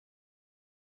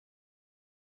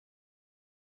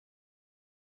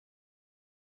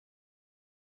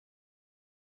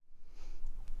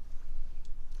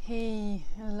Hey,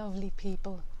 lovely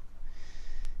people.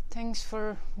 Thanks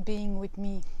for being with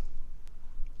me.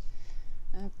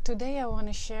 Today I want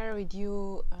to share with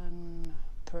you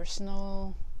a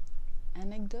personal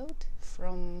anecdote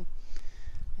from,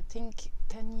 I think,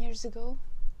 10 years ago.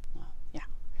 Yeah.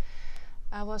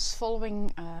 I was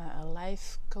following a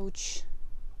life coach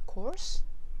course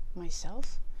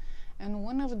myself, and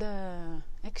one of the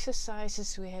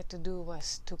exercises we had to do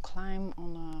was to climb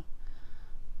on a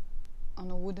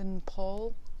wooden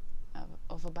pole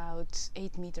of about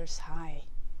 8 meters high,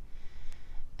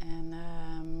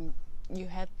 and you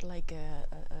had like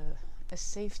a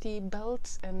safety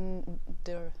belt, and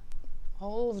the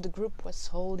whole of the group was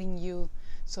holding you,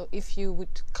 so if you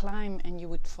would climb and you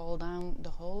would fall down,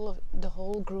 the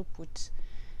whole group would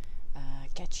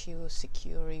catch you,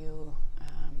 secure you,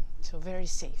 so very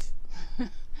safe.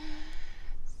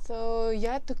 So you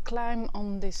had to climb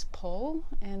on this pole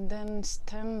and then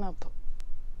stand up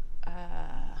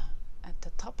at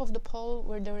the top of the pole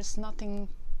where there is nothing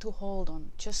to hold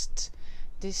on, just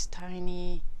this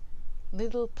tiny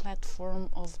little platform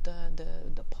of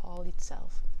the pole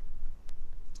itself.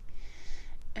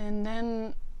 And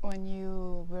then when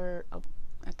you were up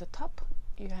at the top,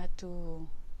 you had to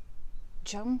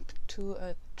jump to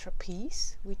a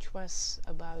trapeze, which was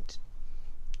about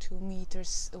 2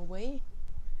 meters away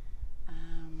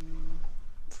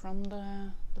from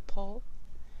the pole,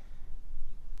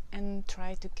 and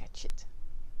try to catch it.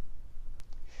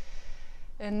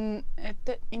 And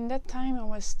in that time I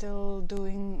was still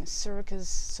doing circus,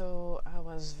 so I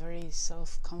was very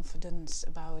self-confident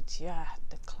about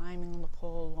the climbing on the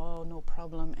pole, oh, no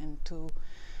problem, and to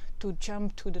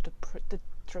jump to the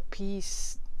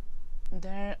trapeze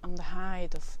there on the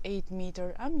height of 8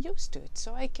 meters. I'm used to it,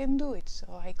 so I can do it.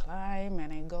 So I climb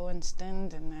and I go and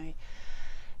stand and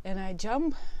I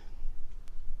jump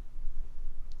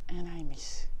and I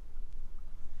miss.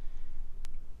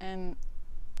 And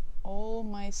all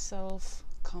my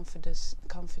self-confidence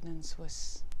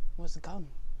was gone.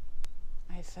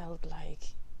 I felt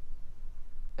like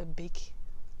a big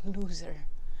loser.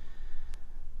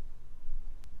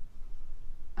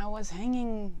 I was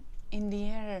hanging in the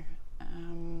air,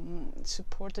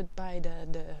 supported by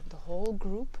the whole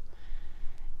group,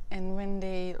 and when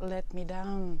they let me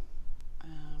down,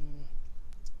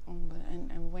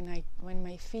 and when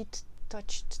my feet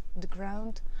touched the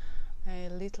ground, I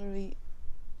literally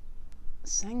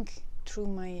sank through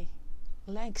my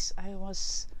legs. I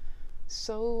was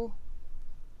so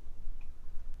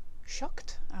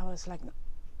shocked. I was like,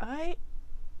 I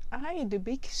the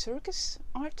big circus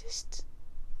artist,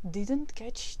 didn't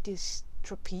catch this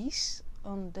trapeze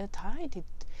on that height.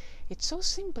 It's so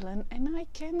simple, and I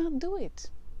cannot do it.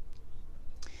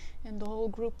 And the whole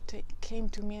group came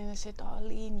to me and I said, oh,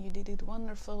 Lien, you did it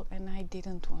wonderful. And I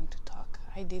didn't want to talk.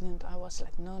 I was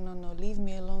like, no, leave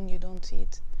me alone, you don't see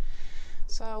it.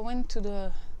 So I went to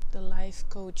the life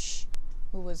coach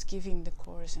who was giving the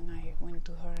course, and I went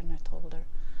to her and I told her,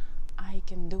 I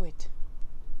can do it.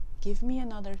 Give me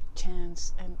another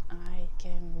chance and I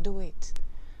can do it.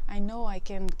 I know I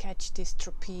can catch this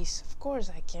trapeze, of course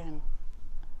I can.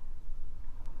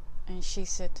 And she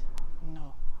said,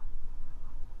 no.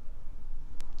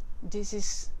 This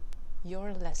is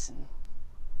your lesson.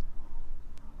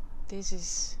 This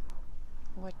is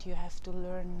what you have to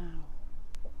learn now.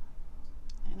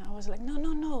 And I was like,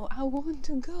 no, I want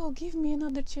to go, give me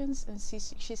another chance. And she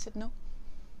said, no,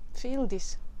 feel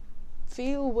this.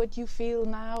 Feel what you feel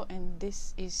now, and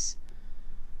this is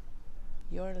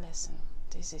your lesson.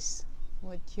 This is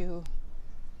what you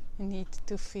need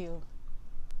to feel.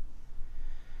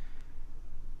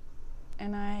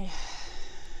 And I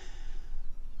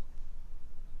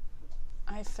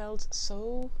felt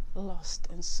so lost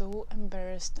and so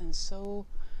embarrassed and so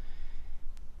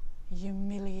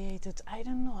humiliated. I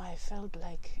don't know, I felt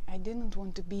like I didn't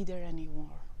want to be there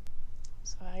anymore.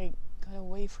 So I got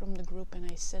away from the group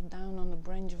and I sat down on the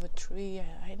branch of a tree.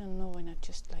 I don't know, and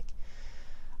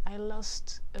I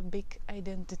lost a big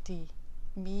identity.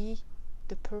 Me,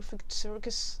 the perfect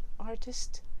circus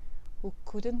artist who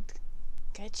couldn't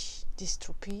catch this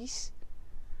trapeze.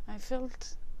 I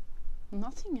felt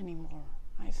nothing anymore.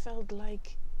 I felt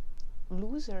like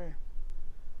loser.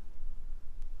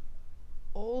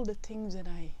 All the things that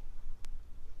I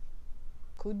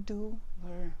could do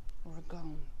were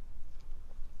gone.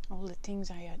 All the things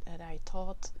that I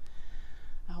thought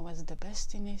I was the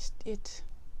best in it,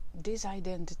 this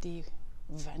identity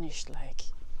vanished like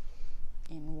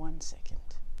in 1 second.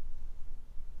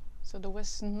 So there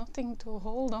was nothing to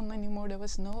hold on anymore. There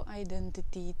was no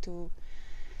identity to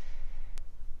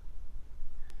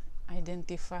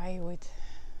identify with.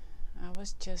 I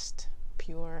was just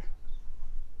pure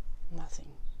nothing.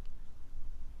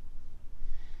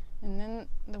 And then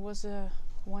there was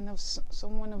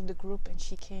someone of the group, and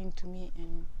she came to me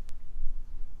and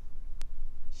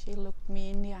she looked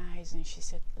me in the eyes and she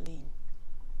said, Lien,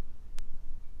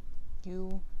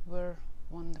 you were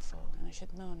wonderful. And I said,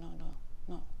 no.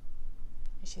 And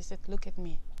she said, look at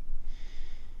me.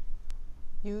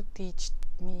 You teach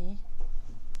me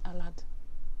a lot.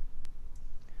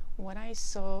 What I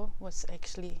saw was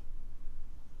actually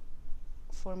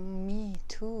for me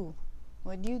too.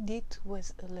 What you did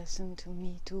was a lesson to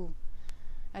me too.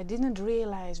 I didn't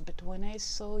realize, but when I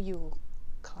saw you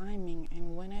climbing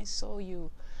and when I saw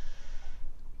you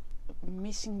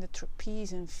missing the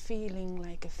trapeze and feeling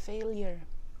like a failure,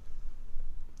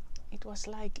 it was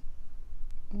like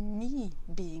me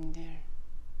being there.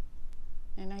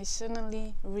 And I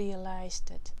suddenly realized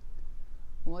that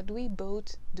what we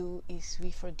both do is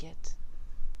we forget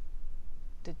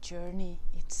the journey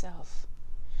itself.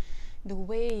 The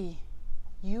way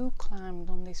you climbed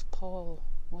on this pole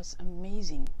was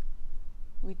amazing,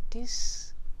 with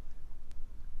this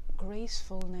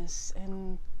gracefulness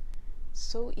and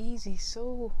so easy,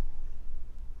 so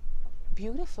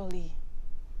beautifully.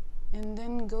 And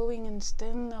then going and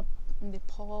stand up on the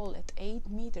pole at 8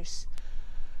 meters,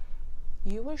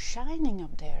 you were shining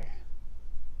up there.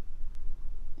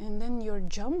 And then your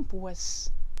jump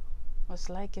was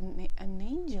like an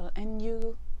angel, and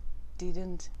you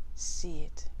didn't see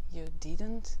it. You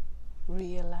didn't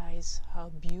realize how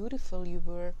beautiful you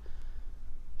were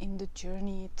in the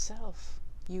journey itself.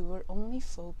 You were only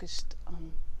focused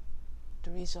on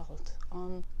the result,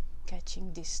 on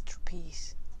catching this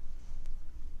trapeze.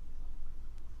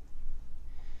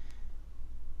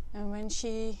 And when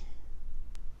she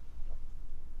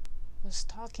was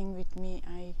talking with me,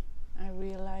 I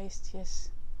realized, yes,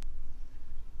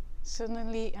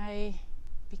 suddenly I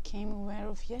became aware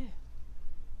of, yeah,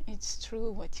 it's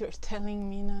true what you're telling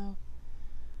me now.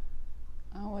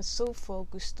 I was so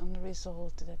focused on the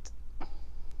result that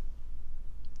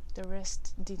the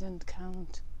rest didn't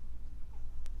count.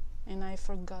 And I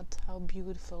forgot how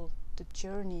beautiful the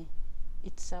journey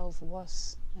itself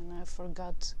was. And I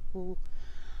forgot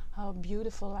how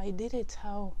beautiful I did it,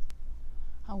 how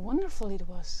wonderful it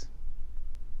was.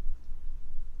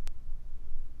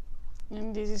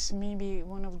 And this is maybe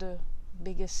one of the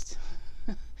biggest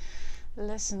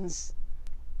lessons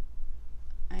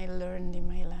I learned in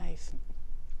my life,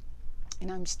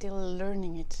 and I'm still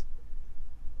learning it,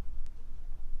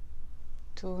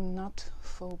 to not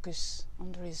focus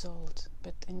on the result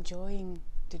but enjoying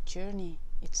the journey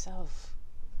itself.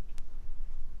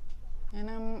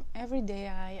 And every day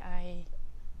I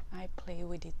play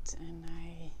with it, and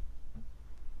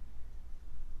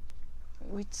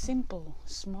with simple,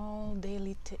 small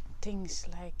daily things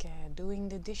like doing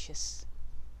the dishes.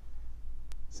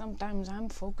 Sometimes I'm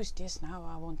focused, yes, now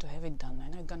I want to have it done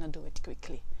and I'm gonna do it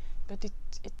quickly. But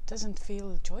it doesn't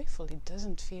feel joyful, it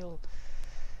doesn't feel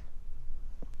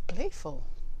playful.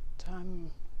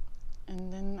 And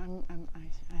then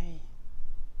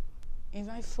if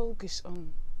I focus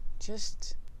on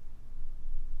just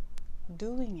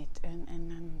doing it,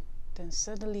 and then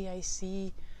suddenly I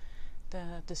see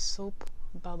the soap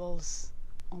bubbles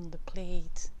on the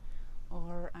plate,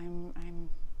 or I'm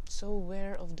so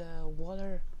aware of the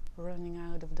water running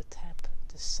out of the tap,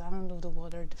 the sound of the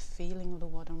water, the feeling of the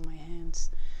water on my hands,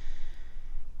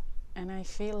 and I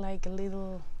feel like a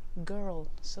little girl,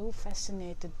 so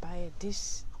fascinated by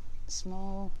these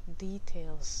small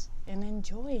details and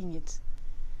enjoying it,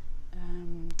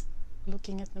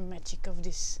 looking at the magic of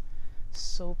these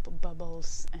soap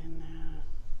bubbles, and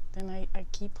then I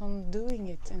keep on doing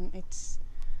it, and it's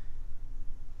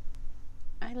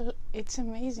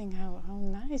amazing how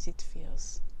nice it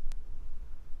feels.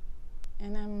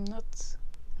 And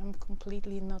I'm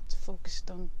completely not focused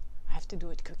on, I have to do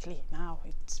it quickly now.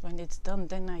 When it's done,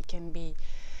 then I can be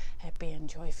happy and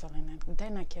joyful, and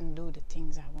then I can do the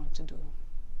things I want to do.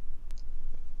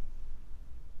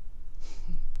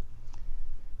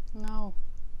 No,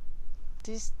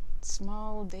 these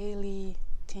small daily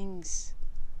things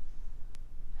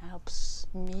helps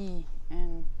me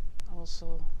and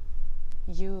also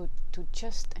you to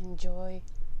just enjoy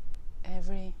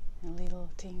every little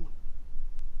thing,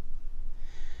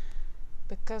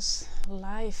 because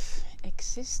life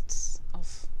exists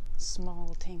of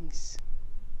small things.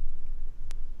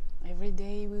 Every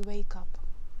day we wake up,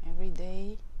 every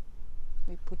day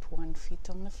we put one foot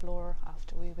on the floor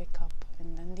after we wake up,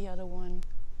 and then the other one,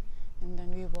 and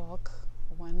then we walk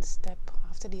one step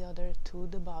after the other to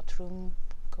the bathroom,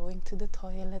 going to the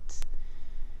toilet,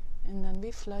 and then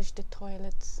we flush the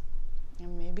toilet,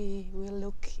 and maybe we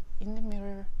look in the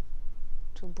mirror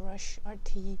to brush our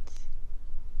teeth,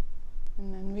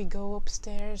 and then we go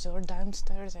upstairs or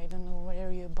downstairs, I don't know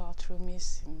where your bathroom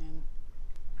is, and then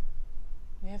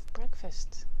we have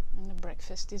breakfast. And the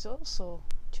breakfast is also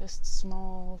just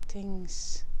small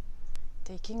things: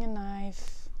 taking a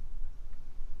knife,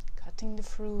 cutting the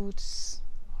fruits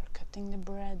or cutting the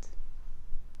bread,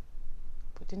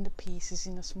 putting the pieces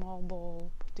in a small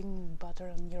bowl, putting butter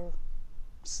on your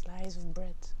slice of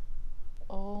bread.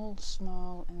 All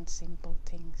small and simple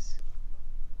things.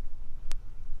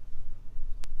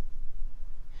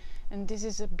 And this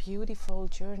is a beautiful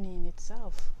journey in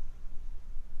itself.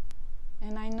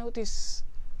 And I notice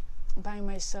by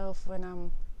myself when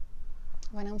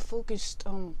I'm focused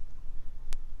on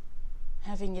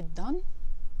having it done,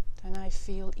 then I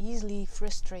feel easily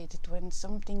frustrated when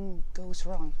something goes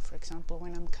wrong. For example,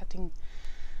 when I'm cutting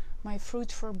my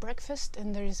fruit for breakfast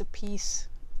and there is a piece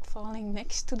falling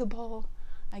next to the bowl,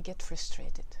 I get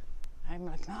frustrated. I'm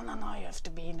like, no, you have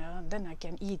to be, then I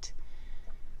can eat.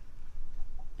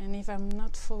 And if I'm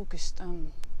not focused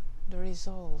on the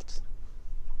result,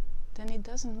 then it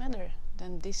doesn't matter.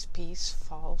 Then this piece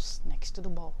falls next to the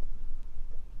bowl.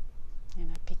 And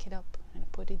I pick it up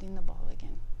and put it in the bowl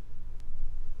again.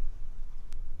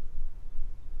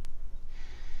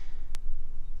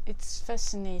 It's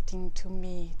fascinating to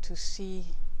me to see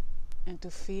and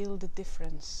to feel the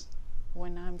difference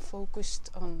when I'm focused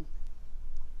on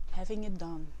having it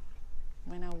done,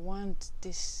 when I want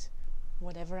this,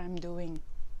 whatever I'm doing,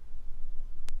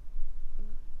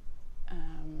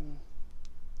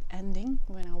 ending,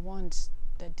 when I want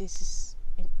that this is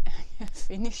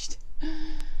finished,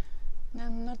 then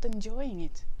I'm not enjoying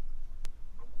it.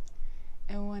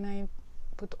 And when I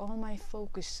put all my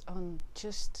focus on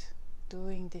just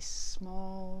doing this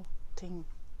small thing,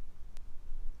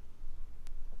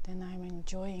 then I'm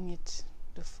enjoying it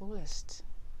the fullest.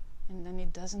 And then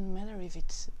it doesn't matter if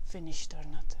it's finished or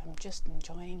not. I'm just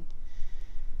enjoying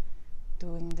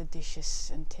doing the dishes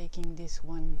and taking this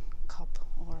one cup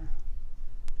or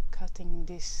cutting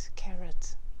this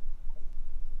carrot.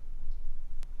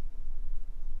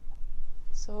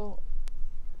 So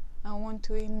I want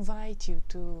to invite you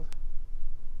to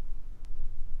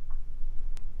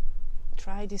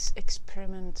try this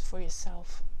experiment for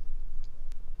yourself.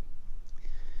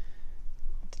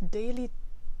 The daily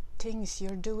things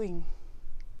you're doing,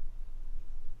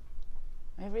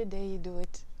 every day you do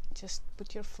it, just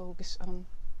put your focus on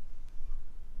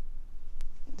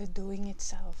the doing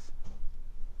itself,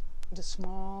 the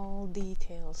small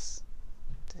details,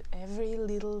 every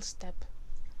little step,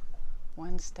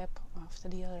 one step after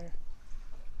the other,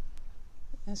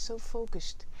 and so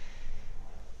focused.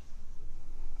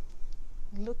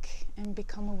 Look and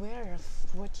become aware of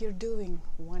what you're doing.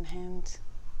 One hand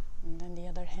and then the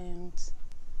other hand,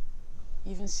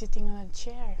 even sitting on a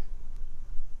chair.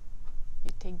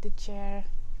 You take the chair,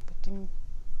 put in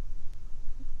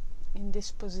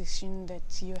this position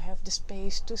that you have the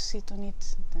space to sit on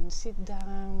it, then sit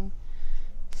down,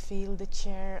 feel the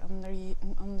chair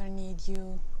underneath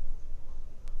you.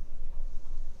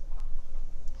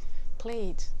 Play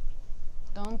it.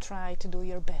 Don't try to do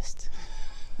your best.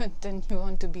 Then you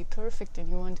want to be perfect,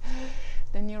 and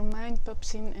then your mind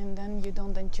pops in, and then you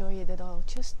don't enjoy it at all.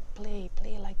 Just play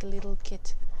like a little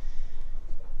kid.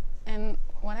 And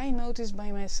what I notice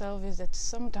by myself is that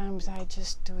sometimes I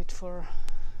just do it for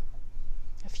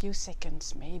a few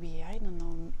seconds, maybe, I don't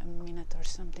know, a minute or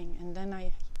something, and then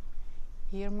I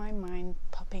hear my mind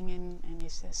popping in and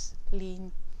it says,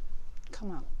 Lien, come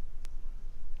on,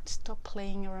 stop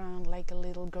playing around like a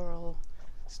little girl.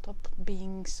 Stop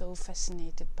being so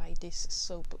fascinated by these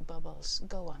soap bubbles.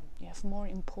 Go on, you have more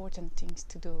important things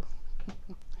to do.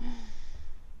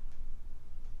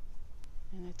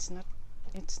 And it's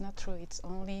not true. It's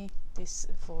only this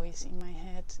voice in my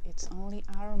head. It's only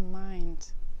our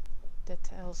mind that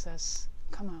tells us,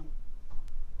 come on,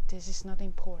 this is not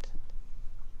important.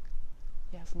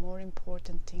 You have more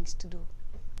important things to do.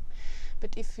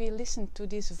 But if we listen to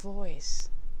this voice,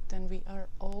 then we are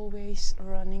always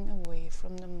running away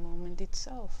from the moment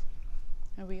itself.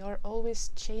 And we are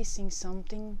always chasing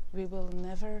something we will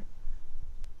never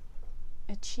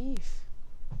achieve,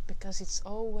 because it's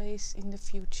always in the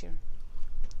future.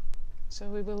 So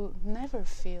we will never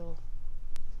feel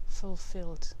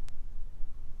fulfilled.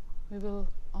 We will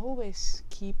always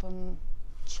keep on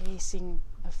chasing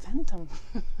a phantom.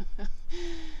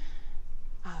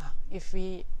 If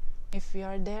we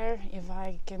are there, if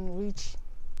I can reach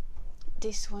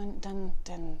this one, then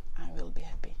I will be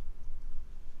happy.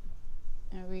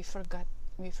 And we forget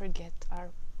our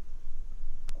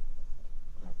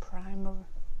primal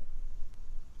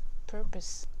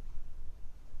purpose.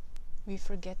 we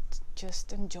forget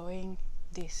just enjoying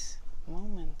this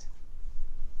moment.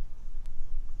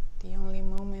 The only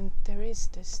moment there is,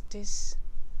 this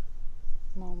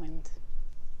moment.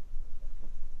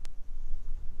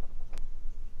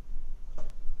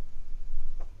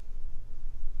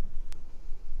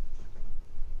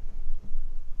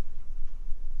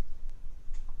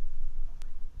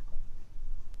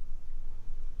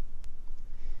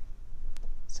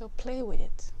 So play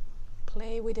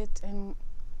with it and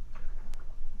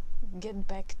get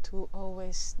back to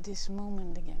always this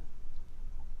moment again.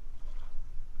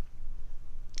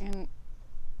 And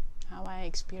how I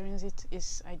experience it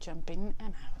is I jump in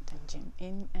and out and jump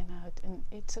in and out, and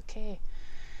it's okay.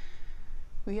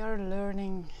 We are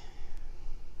learning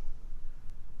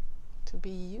to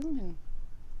be human,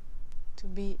 to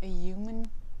be a human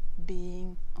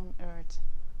being on earth.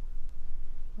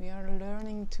 We are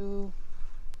learning to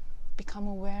become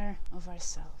aware of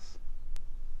ourselves,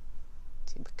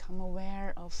 to become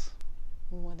aware of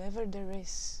whatever there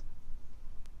is,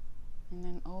 and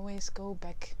then always go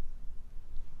back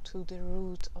to the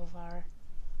root of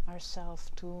ourself,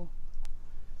 to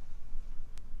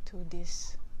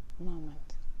this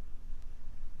moment.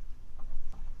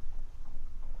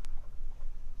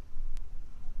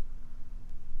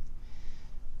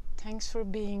 Thanks for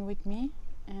being with me,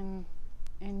 and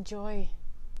enjoy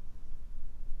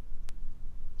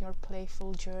your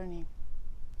playful journey.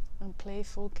 And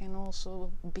playful can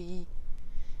also be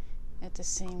at the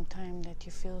same time that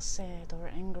you feel sad or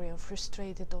angry or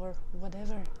frustrated or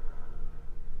whatever.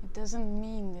 It doesn't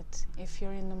mean that if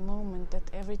you're in the moment that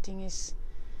everything is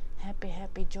happy,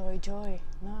 happy, joy, joy.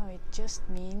 No, it just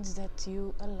means that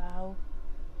you allow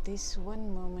this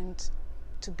one moment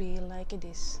to be like it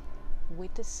is,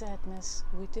 with the sadness,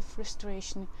 with the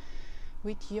frustration,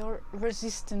 with your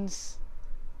resistance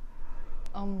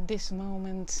on this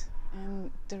moment,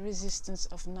 and the resistance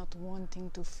of not wanting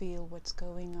to feel what's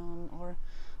going on or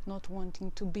not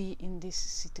wanting to be in this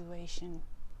situation.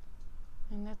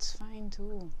 And that's fine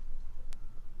too.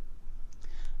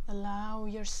 Allow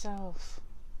yourself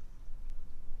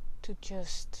to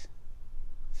just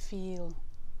feel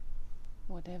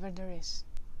whatever there is.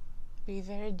 Be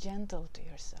very gentle to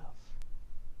yourself,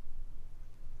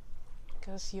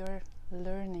 because you're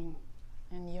learning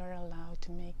and you're allowed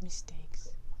to make mistakes.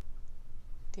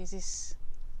 This is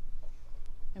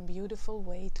a beautiful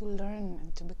way to learn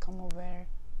and to become aware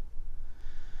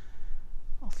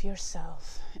of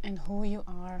yourself and who you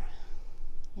are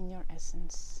in your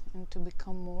essence, and to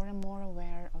become more and more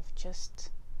aware of just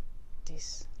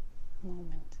this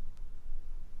moment.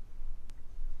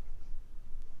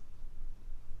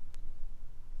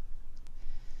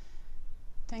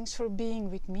 Thanks for being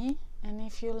with me, and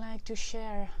if you like to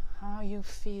share how you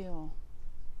feel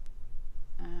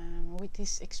with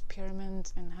this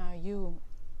experiment and how you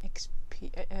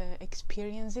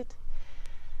experience it,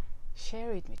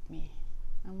 share it with me.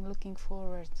 I'm looking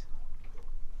forward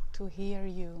to hear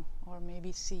you or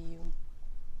maybe see you.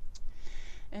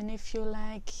 And if you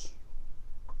like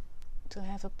to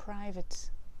have a private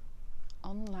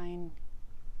online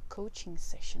coaching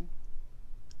session,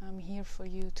 I'm here for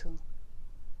you too.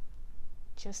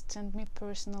 Just send me a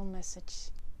personal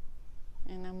message,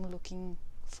 and I'm looking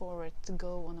forward to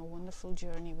go on a wonderful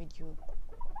journey with you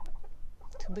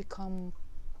to become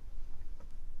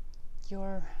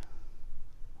your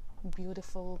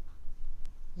beautiful,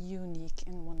 unique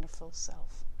and wonderful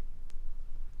self.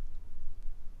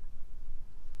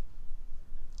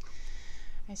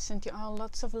 I send you all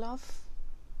lots of love,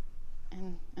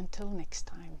 and until next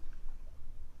time.